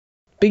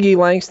Big E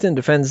Langston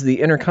defends the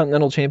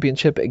Intercontinental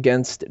Championship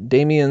against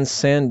Damien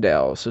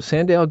Sandow. So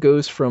Sandow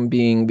goes from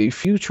being the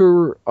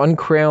future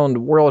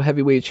uncrowned World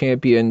Heavyweight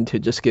Champion to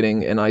just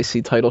getting an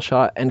IC title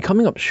shot and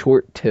coming up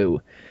short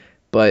too.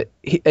 But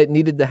it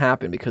needed to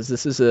happen because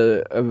this is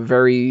a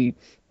very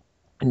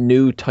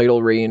new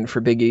title reign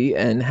for Big E,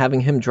 and having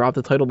him drop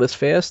the title this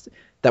fast,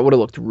 that would have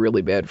looked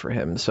really bad for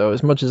him. So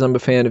as much as I'm a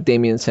fan of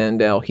Damien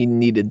Sandow, he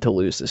needed to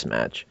lose this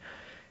match.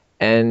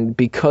 And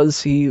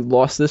because he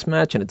lost this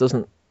match, and it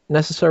doesn't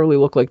necessarily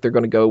look like they're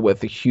going to go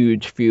with a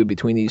huge feud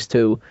between these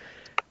two,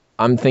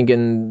 I'm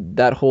thinking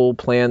that whole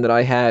plan that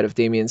I had of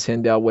Damien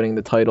Sandow winning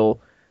the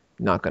title,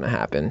 not going to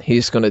happen.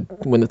 He's going to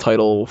win the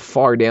title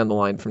far down the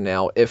line from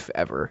now, if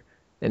ever.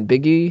 And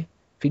Big E,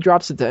 if he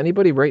drops it to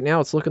anybody right now,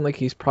 it's looking like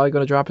he's probably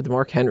going to drop it to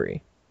Mark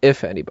Henry,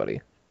 if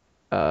anybody,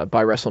 by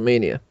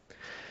WrestleMania.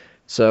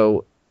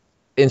 So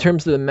in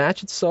terms of the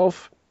match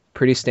itself,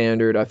 pretty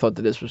standard. I thought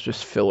that this was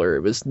just filler. It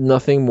was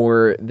nothing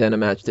more than a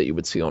match that you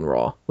would see on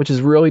Raw, which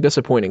is really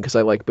disappointing because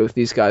I like both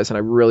these guys and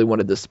I really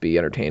wanted this to be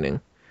entertaining.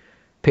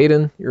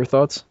 Peyton, your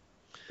thoughts?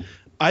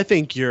 I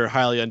think you're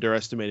highly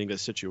underestimating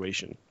this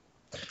situation.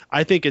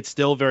 I think it's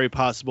still very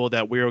possible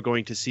that we are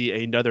going to see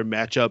another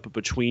matchup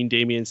between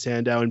Damien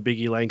Sandow and Big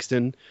E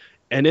Langston.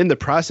 And in the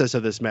process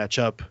of this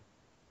matchup,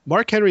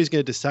 Mark Henry is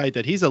going to decide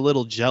that he's a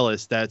little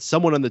jealous that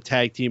someone on the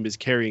tag team is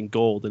carrying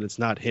gold and it's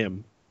not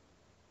him,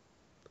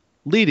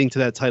 leading to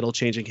that title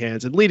changing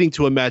hands and leading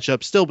to a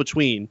matchup still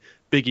between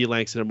Big E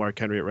Langston and Mark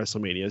Henry at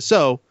WrestleMania.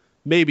 So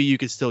maybe you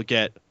could still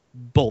get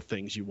both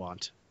things you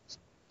want.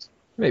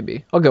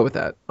 Maybe. I'll go with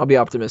that. I'll be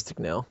optimistic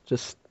now.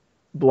 Just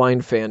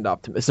blind fanned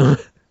optimism.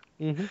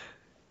 Mm-hmm.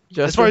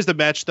 As far as the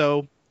match,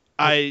 though,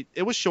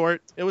 it was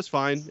short. It was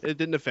fine. It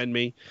didn't offend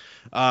me.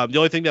 The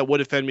only thing that would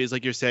offend me is,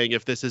 like you're saying,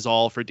 if this is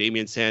all for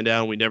Damien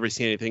Sandow and we never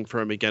see anything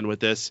from him again with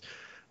this,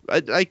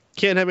 I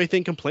can't have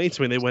anything complaints.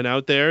 When they went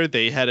out there,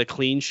 they had a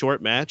clean,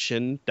 short match,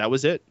 and that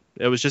was it.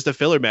 It was just a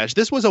filler match.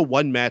 This was a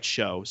one-match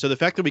show, so the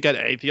fact that we got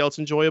anything else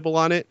enjoyable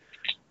on it,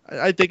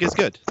 I think is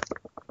good.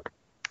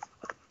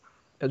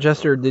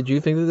 Jester, did you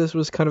think that this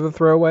was kind of a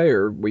throwaway,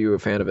 or were you a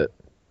fan of it?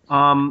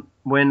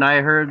 When I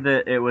heard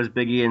that it was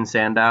Big E and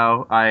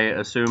Sandow, I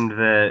assumed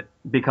that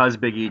because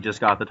Big E just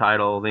got the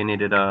title, they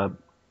needed a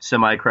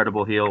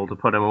semi-credible heel to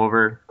put him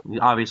over.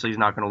 Obviously, he's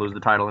not going to lose the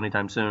title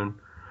anytime soon.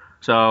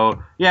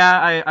 So,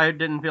 yeah, I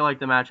didn't feel like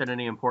the match had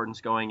any importance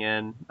going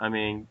in. I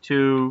mean,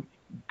 two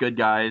good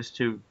guys,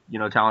 two,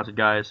 talented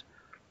guys.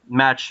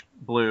 Match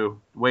blew.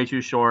 Way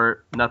too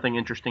short. Nothing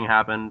interesting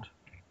happened.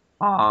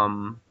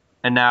 And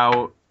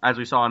now, as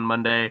we saw on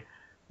Monday,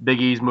 Big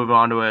E's moving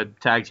on to a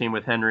tag team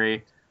with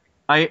Henry.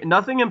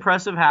 Nothing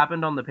impressive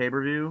happened on the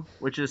pay-per-view,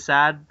 which is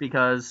sad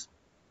because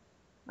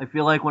I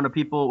feel like when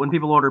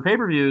people order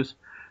pay-per-views,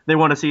 they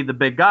want to see the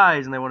big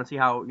guys and they want to see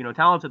how,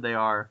 talented they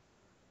are.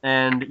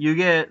 And you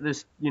get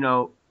this,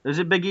 is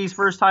it Big E's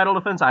first title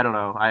defense? I don't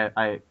know.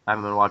 I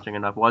haven't been watching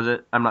enough. Was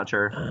it? I'm not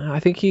sure. I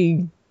think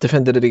he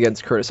defended it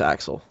against Curtis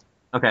Axel.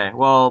 Okay,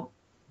 well,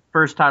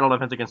 first title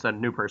defense against a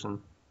new person.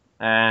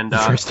 And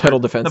first title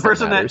defense. The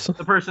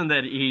person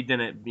that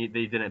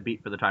they didn't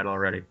beat for the title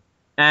already.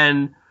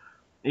 And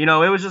it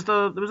was just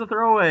a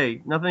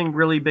throwaway. Nothing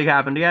really big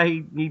happened. Yeah,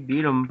 he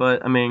beat him,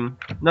 but I mean,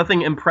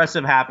 nothing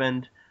impressive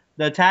happened.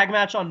 The tag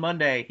match on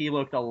Monday, he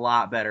looked a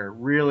lot better.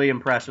 Really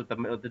impressed with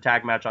the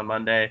tag match on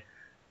Monday.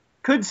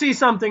 Could see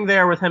something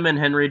there with him and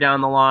Henry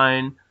down the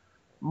line.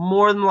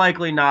 More than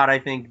likely not. I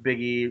think Big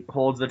E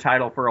holds the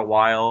title for a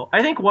while.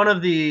 I think one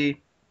of the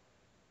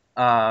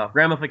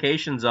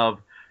ramifications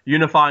of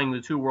unifying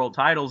the two world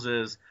titles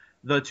is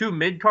the two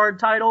mid-card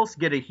titles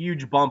get a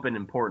huge bump in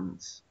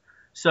importance.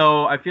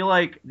 So I feel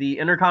like the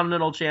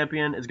Intercontinental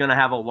Champion is going to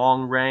have a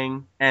long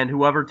reign, and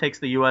whoever takes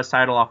the U.S.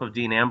 title off of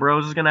Dean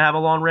Ambrose is going to have a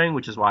long reign,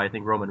 which is why I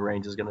think Roman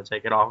Reigns is going to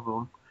take it off of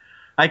him.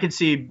 I could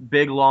see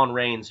big, long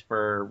reigns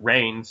for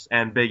Reigns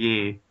and Big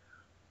E,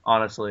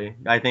 honestly.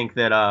 I think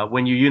that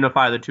when you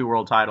unify the two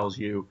world titles,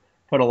 you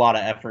put a lot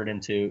of effort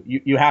into –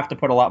 you have to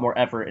put a lot more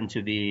effort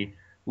into the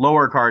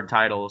lower card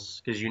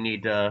titles because you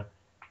need to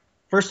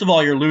 – first of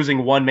all, you're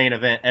losing one main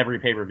event every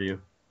pay-per-view.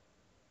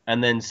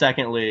 And then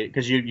secondly,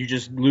 because you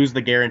just lose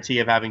the guarantee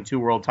of having two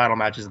world title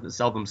matches that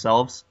sell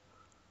themselves.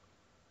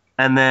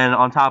 And then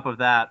on top of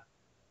that,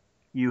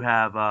 you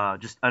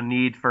have just a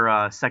need for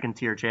a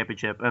second-tier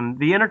championship. And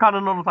the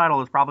Intercontinental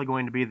title is probably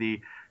going to be the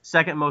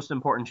second most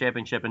important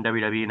championship in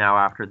WWE now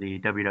after the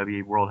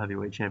WWE World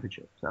Heavyweight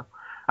Championship. So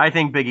I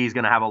think Big E's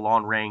going to have a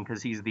long reign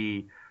because he's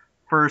the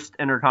first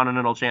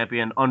Intercontinental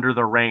Champion under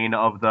the reign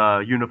of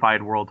the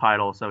unified world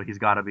title. So he's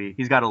got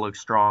to look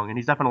strong. And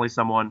he's definitely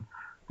someone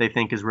they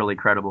think is really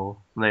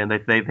credible.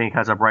 They think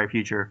has a bright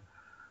future.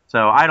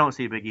 So I don't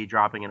see Big E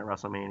dropping in at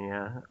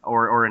WrestleMania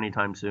or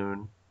anytime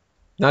soon.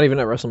 Not even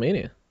at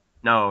WrestleMania?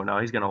 No,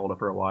 he's going to hold it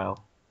for a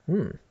while.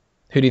 Who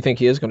do you think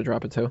he is going to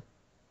drop it to?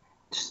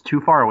 It's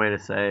too far away to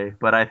say,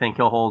 but I think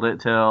he'll hold it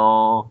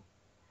till...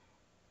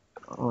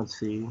 Let's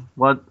see.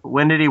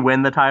 When did he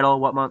win the title?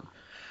 What month?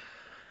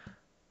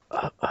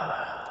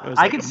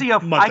 I could see a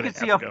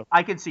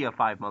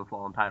 5-month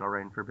long title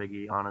reign for Big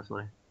E,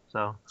 honestly.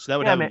 So that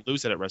would have him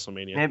lose it at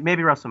WrestleMania.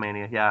 Maybe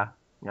WrestleMania.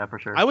 Yeah, for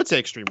sure. I would say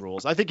Extreme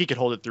Rules. I think he could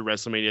hold it through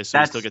WrestleMania, so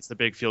he still gets the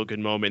big feel-good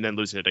moment, and then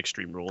lose it at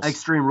Extreme Rules.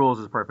 Extreme Rules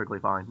is perfectly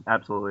fine.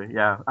 Absolutely.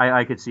 Yeah,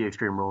 I could see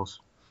Extreme Rules.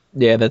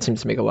 Yeah, that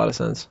seems to make a lot of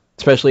sense.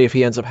 Especially if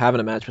he ends up having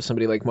a match with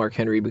somebody like Mark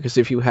Henry, because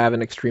if you have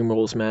an Extreme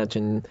Rules match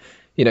and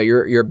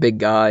you're a big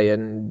guy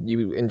and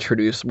you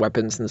introduce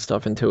weapons and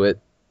stuff into it,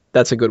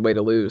 that's a good way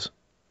to lose.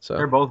 So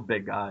they're both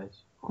big guys.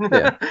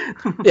 Yeah,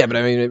 but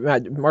I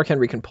mean, Mark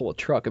Henry can pull a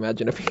truck.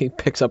 Imagine if he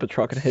picks up a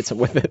truck and hits him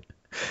with it.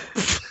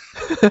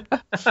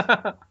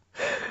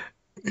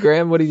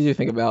 Graham, what did you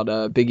think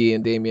about Big E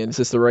and Damien? Is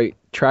this the right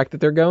track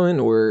that they're going,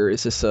 or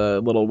is this a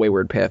little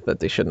wayward path that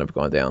they shouldn't have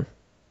gone down?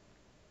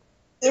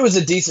 It was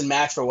a decent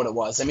match for what it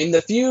was. I mean,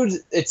 the feud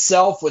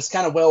itself was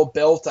kind of well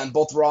built on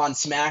both Raw and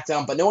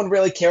SmackDown, but no one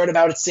really cared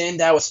about it.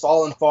 Sandow was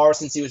falling far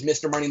since he was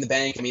Mr. Money in the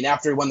Bank. I mean,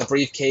 after he won the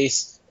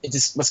briefcase, it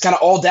just was kind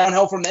of all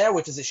downhill from there,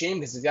 which is a shame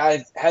because the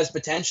guy has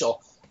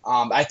potential.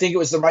 I think it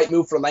was the right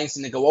move for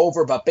Langston to go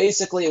over, but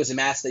basically it was a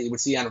match that you would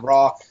see on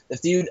Raw. The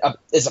feud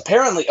is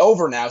apparently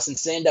over now since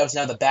Sandow is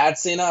now the bad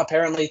Santa,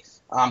 apparently,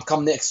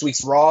 come next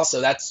week's Raw,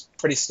 so that's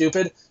pretty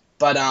stupid.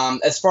 But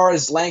as far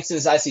as Langston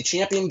as IC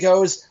champion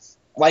goes,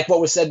 like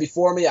what was said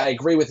before me, I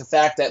agree with the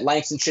fact that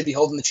Langston should be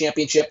holding the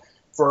championship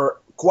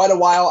for quite a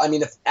while. I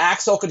mean, if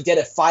Axel could get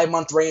a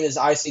 5-month reign as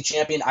IC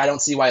champion, I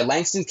don't see why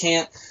Langston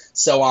can't.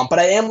 So, but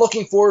I am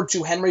looking forward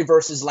to Henry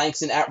versus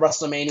Langston at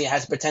WrestleMania. It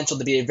has potential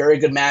to be a very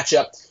good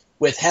matchup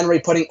with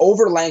Henry putting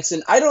over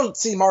Langston. I don't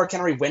see Mark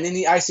Henry winning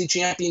the IC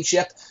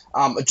championship,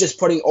 just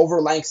putting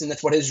over Langston.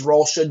 That's what his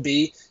role should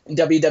be in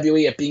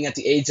WWE at being at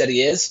the age that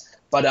he is.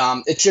 But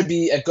it should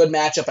be a good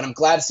matchup, and I'm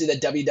glad to see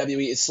that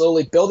WWE is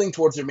slowly building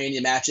towards their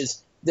Mania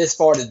matches this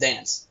far in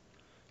advance.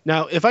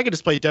 Now, if I could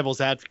just play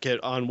devil's advocate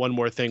on one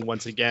more thing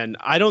once again,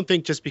 I don't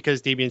think just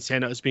because Damien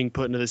Sandow is being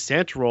put into the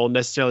Santa role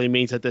necessarily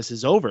means that this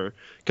is over.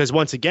 Because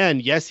once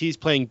again, yes, he's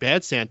playing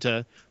bad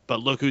Santa,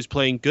 but look who's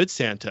playing good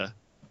Santa,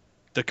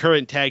 the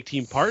current tag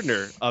team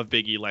partner of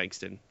Big E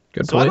Langston.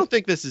 Good so point. I don't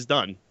think this is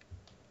done.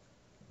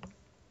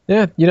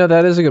 Yeah,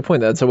 that is a good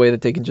point. That's a way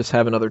that they can just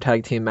have another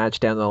tag team match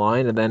down the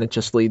line, and then it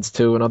just leads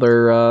to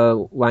another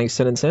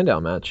Langston and Sandow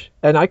match.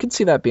 And I could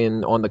see that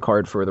being on the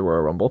card for the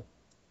Royal Rumble.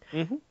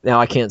 Mm-hmm. Now,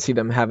 I can't see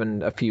them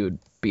having a feud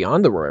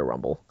beyond the Royal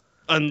Rumble.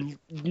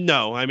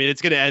 No, I mean,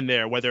 it's going to end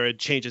there, whether it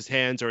changes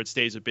hands or it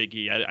stays with Big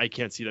E. I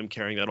can't see them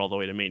carrying that all the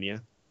way to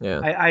Mania. Yeah,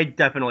 I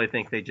definitely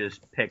think they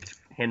just picked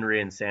Henry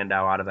and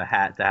Sandow out of a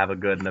hat to have a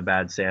good and a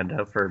bad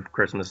Sandow for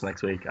Christmas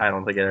next week. I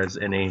don't think there's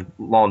any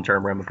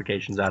long-term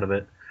ramifications out of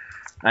it.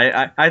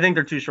 I think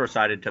they're too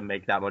short-sighted to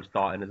make that much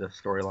thought into this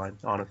storyline,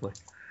 honestly.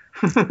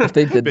 If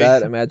they did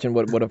that, imagine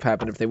what would have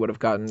happened if they would have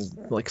gotten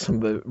like some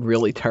of the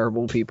really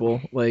terrible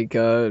people, like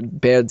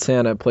Bad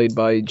Santa played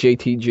by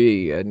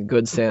JTG and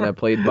Good Santa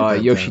played by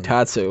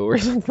Yoshitatsu or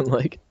something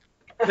like.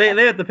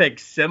 They have to pick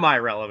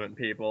semi-relevant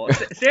people.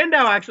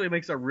 Sandow actually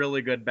makes a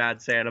really good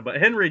Bad Santa, but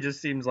Henry just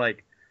seems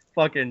like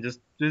fucking just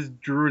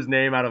drew his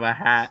name out of a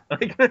hat.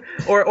 Like,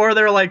 or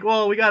they're like,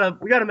 well, we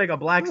gotta make a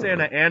black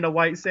Santa and a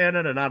white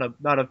Santa to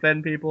not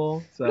offend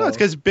people. So no, it's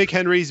because Big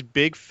Henry's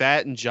big,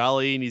 fat, and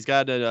jolly, and he's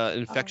got an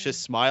infectious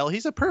smile.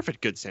 He's a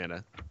perfect good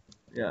Santa.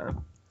 Yeah.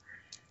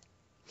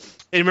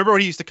 And remember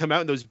when he used to come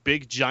out in those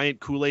big, giant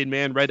Kool-Aid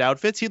Man red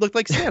outfits? He looked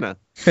like Santa.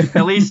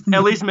 At least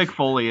Mick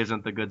Foley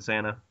isn't the good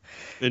Santa.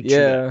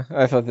 Yeah,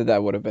 I thought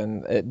that would have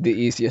been the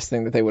easiest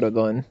thing that they would have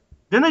done.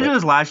 Didn't they do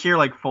this last year,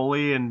 like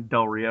Foley and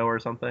Del Rio or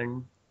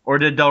something? Or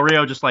did Del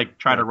Rio just like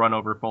try to run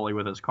over Foley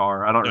with his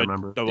car? I don't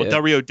remember. No, well,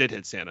 Del Rio did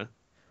hit Santa.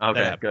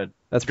 Okay, good.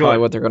 That's probably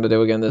what they're going to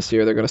do again this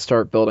year. They're going to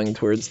start building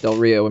towards Del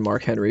Rio and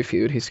Mark Henry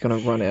feud. He's going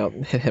to run out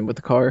and hit him with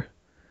the car.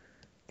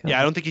 Yeah,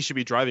 I don't think he should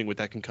be driving with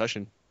that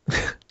concussion.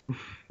 I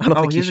don't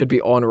think he should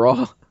be on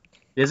Raw.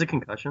 He has a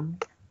concussion?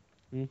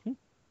 Mm-hmm.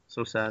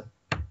 So sad.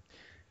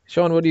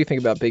 Sean, what do you think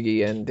about Big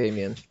E and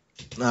Damien?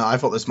 I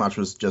thought this match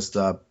was just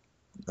a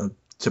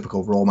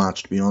typical Raw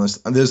match, to be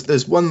honest. And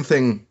there's one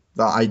thing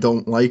that I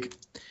don't like,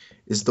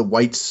 is the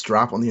white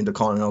strap on the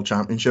Intercontinental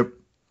Championship.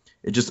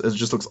 It just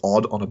looks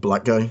odd on a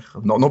black guy.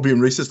 I'm not being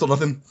racist or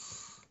nothing.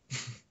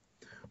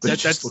 But it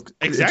just looks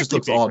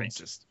odd.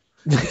 Racist.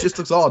 It just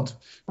looks odd.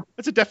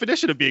 That's a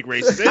definition of being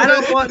racist. I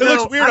don't want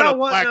looks weird on a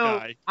black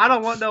guy. I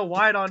don't want no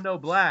white on no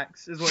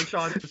blacks, is what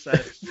Sean just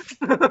said.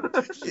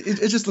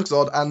 It just looks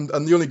odd. And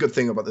the only good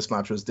thing about this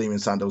match was Damien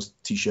Sandow's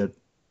t-shirt.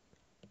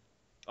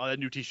 Oh, that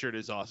new t-shirt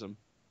is awesome.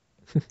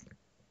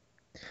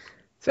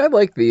 See, I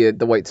like the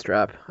white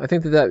strap. I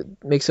think that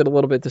makes it a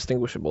little bit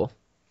distinguishable.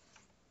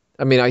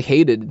 I mean, I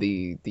hated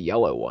the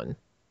yellow one.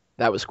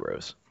 That was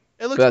gross.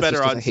 It looks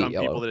better on some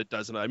people than it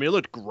doesn't. I mean, it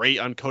looked great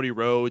on Cody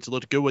Rhodes. It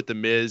looked good with The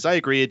Miz. I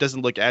agree. It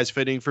doesn't look as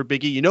fitting for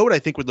Big E. You know what I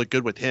think would look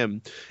good with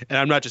him? And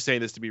I'm not just saying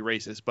this to be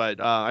racist,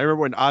 but I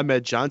remember when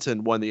Ahmed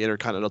Johnson won the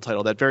Intercontinental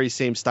title, that very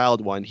same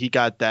styled one, he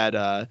got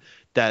that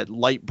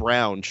light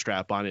brown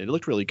strap on it. It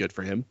looked really good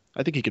for him.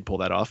 I think he could pull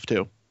that off,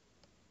 too.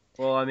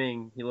 Well, I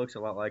mean, he looks a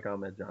lot like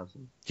Ahmed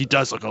Johnson. He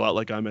does look a lot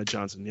like Ahmed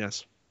Johnson,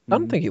 yes. I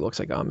don't think he looks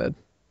like Ahmed.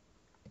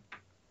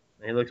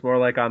 He looks more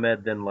like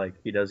Ahmed than like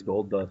he does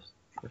Gold Dust.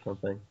 or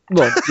something.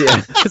 Well,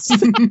 yeah.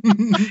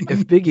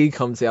 If Big E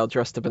comes out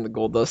dressed up in the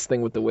gold dust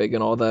thing with the wig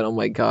and all that, oh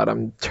my god,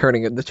 I'm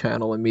turning the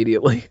channel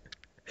immediately.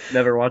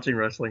 Never watching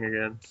wrestling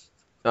again.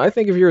 I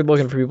think if you're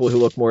looking for people who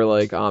look more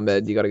like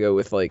Ahmed, you got to go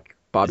with like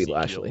Bobby Ezekiel.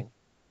 Lashley.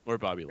 Or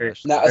Bobby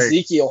Lashley. Now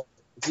Ezekiel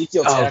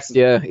Jackson.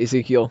 Yeah,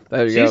 Ezekiel.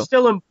 There you She's go.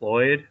 still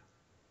employed.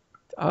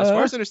 As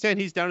far as I understand,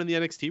 he's down in the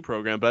NXT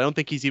program, but I don't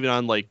think he's even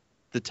on like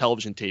the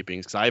television tapings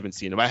because I haven't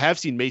seen him. I have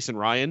seen Mason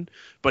Ryan,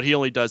 but he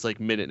only does like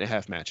 1.5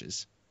 minute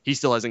matches. He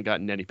still hasn't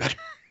gotten any better.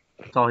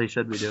 That's all he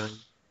should be doing.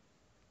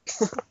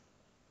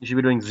 He should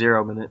be doing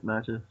 0-minute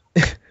matches.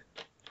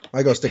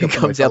 I go stick he up for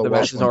my comes out, fellow the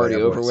match is Welshman already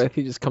by over Edwards. with.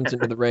 He just comes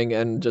into the ring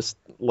and just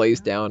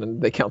lays down,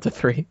 and they count to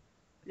 3.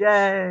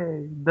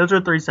 Yay! Those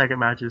are 3-second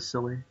matches,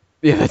 silly.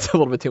 Yeah, that's a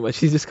little bit too much.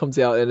 He just comes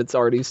out, and it's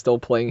already still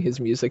playing his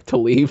music to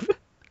leave.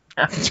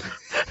 Yes.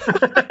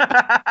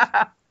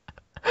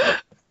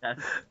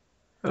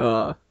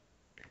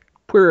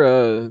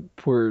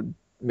 Poor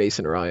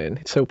Mason Ryan.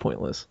 It's so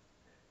pointless.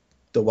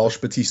 The Welsh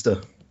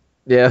Batista.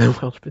 Yeah, the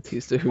Welsh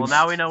Batista. Well,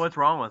 now we know what's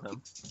wrong with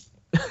him.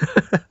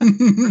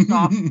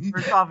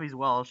 First off, he's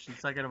Welsh, and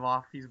second of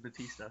all, he's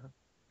Batista.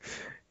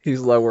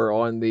 He's lower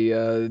on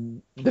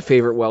the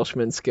favorite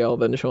Welshman scale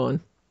than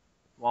Sean.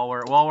 While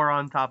we're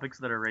on topics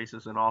that are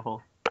racist and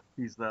awful,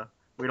 we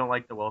don't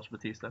like the Welsh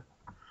Batista.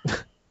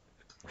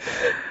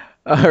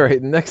 All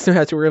right, next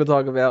match we're going to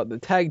talk about the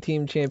Tag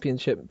Team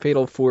Championship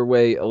Fatal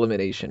 4-Way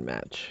Elimination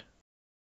match.